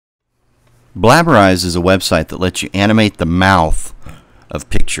Blabberize is a website that lets you animate the mouth of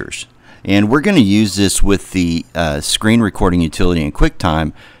pictures. And we're going to use this with the screen recording utility in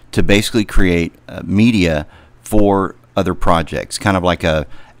QuickTime to basically create media for other projects, kind of like a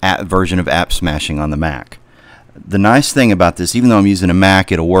version of App Smashing on the Mac. The nice thing about this, even though I'm using a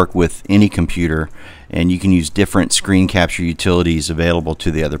Mac, it'll work with any computer, and you can use different screen capture utilities available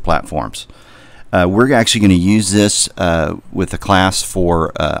to the other platforms. We're actually going to use this with a class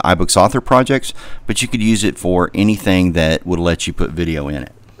for iBooks author projects, but you could use it for anything that would let you put video in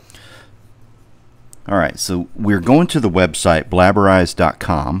it. Alright, so we're going to the website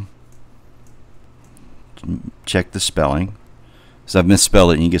blabberize.com. Check the spelling, because I've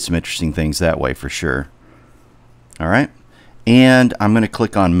misspelled it and you get some interesting things that way for sure. Alright, and I'm going to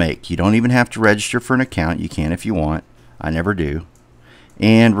click on Make. You don't even have to register for an account. You can if you want. I never do.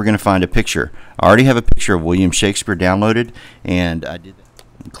 And we're going to find a picture. I already have a picture of William Shakespeare downloaded, and I did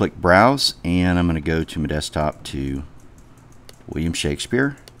that. Click Browse, and I'm going to go to my desktop to William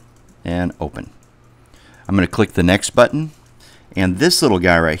Shakespeare and Open. I'm going to click the Next button, and this little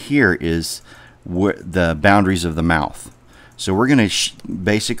guy right here is the boundaries of the mouth. So we're going to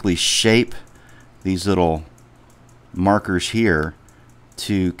basically shape these little markers here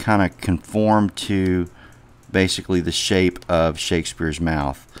to kind of conform to basically the shape of Shakespeare's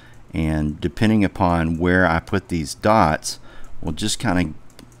mouth, and depending upon where I put these dots will just kind of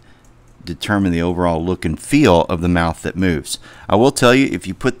determine the overall look and feel of the mouth that moves. I will tell you, if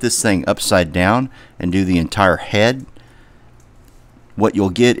you put this thing upside down and do the entire head, what you'll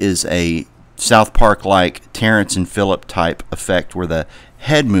get is a South Park like Terrence and Phillip type effect where the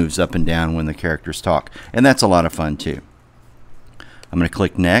head moves up and down when the characters talk, and that's a lot of fun too. I'm going to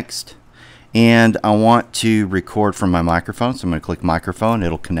click Next. And I want to record from my microphone, so I'm going to click Microphone.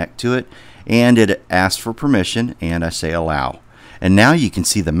 It'll connect to it, and it asks for permission, and I say Allow. And now you can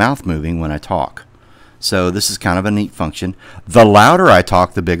see the mouth moving when I talk. So this is kind of a neat function. The louder I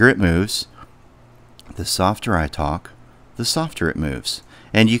talk, the bigger it moves. The softer I talk, the softer it moves.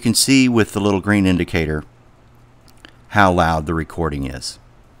 And you can see with the little green indicator how loud the recording is.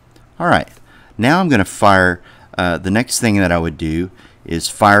 Alright, now I'm going to fire, the next thing that I would do is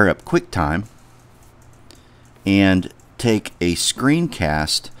fire up QuickTime and take a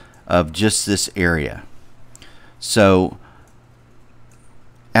screencast of just this area. So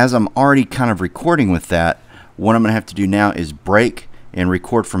as I'm already kind of recording with that, what I'm going to have to do now is break and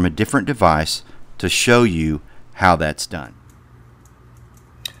record from a different device to show you how that's done.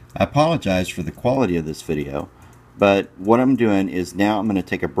 I apologize for the quality of this video, but what I'm doing is now I'm going to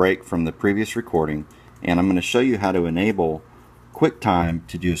take a break from the previous recording, and I'm going to show you how to enable QuickTime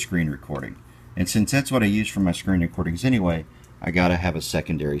to do a screen recording. And since that's what I use for my screen recordings anyway, I gotta have a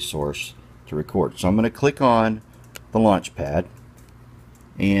secondary source to record. So I'm going to click on the Launchpad,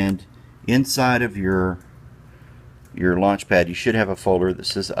 and inside of your Launchpad you should have a folder that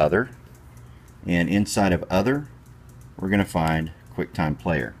says Other, and inside of Other we're going to find QuickTime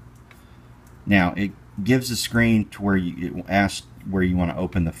Player. Now it gives a screen to where it asks where you want to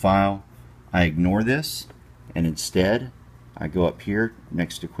open the file. I ignore this, and instead I go up here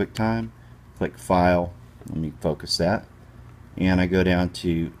next to QuickTime, click File, let me focus that, and I go down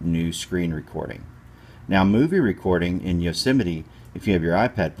to New Screen Recording. Now movie recording in Yosemite, if you have your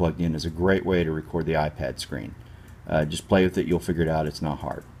iPad plugged in, is a great way to record the iPad screen. Just play with it, you'll figure it out, it's not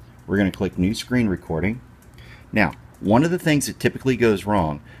hard. We're going to click New Screen Recording. Now, one of the things that typically goes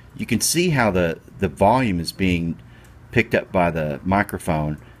wrong, you can see how the volume is being picked up by the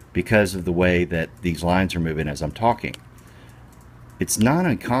microphone because of the way that these lines are moving as I'm talking. It's not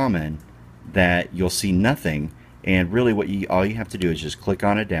uncommon that you'll see nothing, and really all you have to do is just click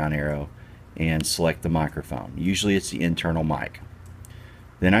on a down arrow and select the microphone. Usually it's the internal mic.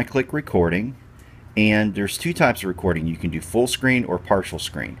 Then I click Recording, and there's two types of recording. You can do full screen or partial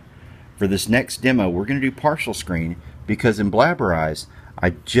screen. For this next demo we're going to do partial screen because in Blabberize I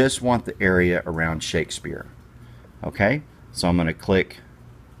just want the area around Shakespeare. Okay, so I'm going to click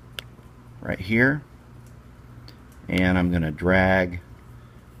right here, and I'm going to drag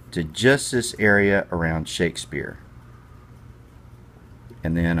to just this area around Shakespeare,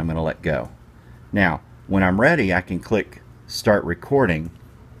 and then I'm going to let go. Now when I'm ready I can click Start Recording,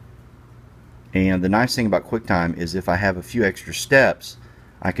 and the nice thing about QuickTime is if I have a few extra steps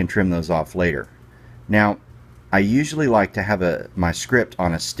I can trim those off later. Now I usually like to have my script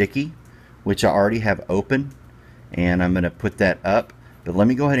on a sticky, which I already have open, and I'm going to put that up. But let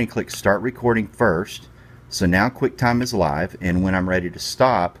me go ahead and click Start Recording first. So now QuickTime is live, and when I'm ready to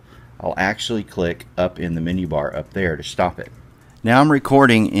stop, I'll actually click up in the menu bar up there to stop it. Now I'm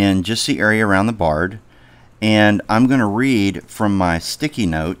recording in just the area around the bard, and I'm going to read from my sticky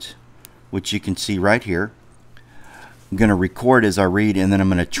note which you can see right here. I'm going to record as I read, and then I'm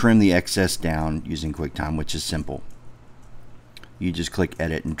going to trim the excess down using QuickTime, which is simple. You just click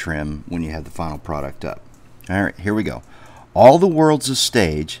edit and trim when you have the final product up. Alright, here we go. All the world's a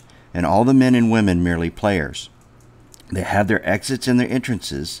stage, and all the men and women merely players. They have their exits and their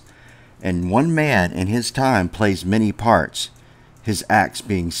entrances, and one man in his time plays many parts, his acts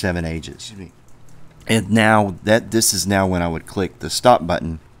being 7 ages. And now this is now when I would click the stop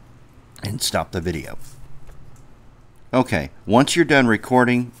button and stop the video. Okay, once you're done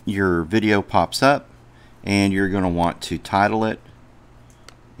recording, your video pops up, and you're going to want to title it.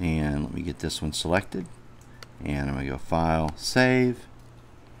 And let me get this one selected. And I'm going to go File, Save.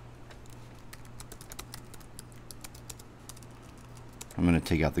 I'm going to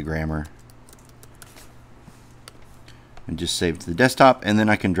take out the grammar and just save it to the desktop, and then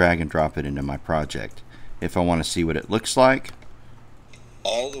I can drag and drop it into my project if I want to see what it looks like.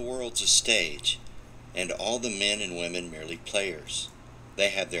 All the world's a stage, and all the men and women merely players. They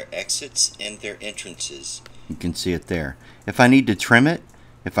have their exits and their entrances. You can see it there. If I need to trim it,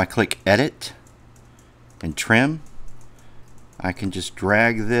 if I click Edit and Trim, I can just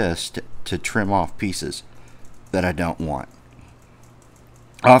drag this to trim off pieces that I don't want.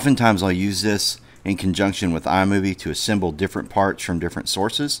 Oftentimes I'll use this in conjunction with iMovie to assemble different parts from different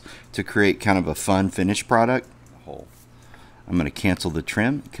sources to create kind of a fun finished product. I'm going to cancel the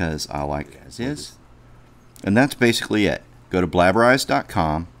trim because I like it as is. And that's basically it. Go to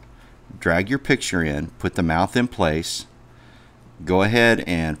Blabberize.com, drag your picture in, put the mouth in place, go ahead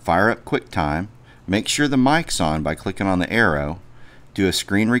and fire up QuickTime, make sure the mic's on by clicking on the arrow, do a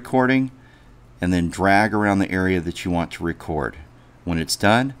screen recording, and then drag around the area that you want to record. When it's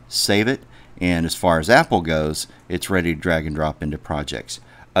done, save it, and as far as Apple goes, it's ready to drag and drop into projects.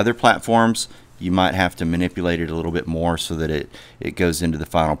 Other platforms, you might have to manipulate it a little bit more so that it goes into the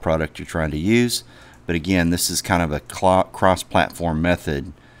final product you're trying to use. But again, this is kind of a cross-platform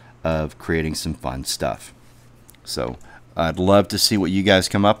method of creating some fun stuff. So I'd love to see what you guys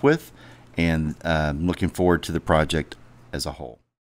come up with, and I'm looking forward to the project as a whole.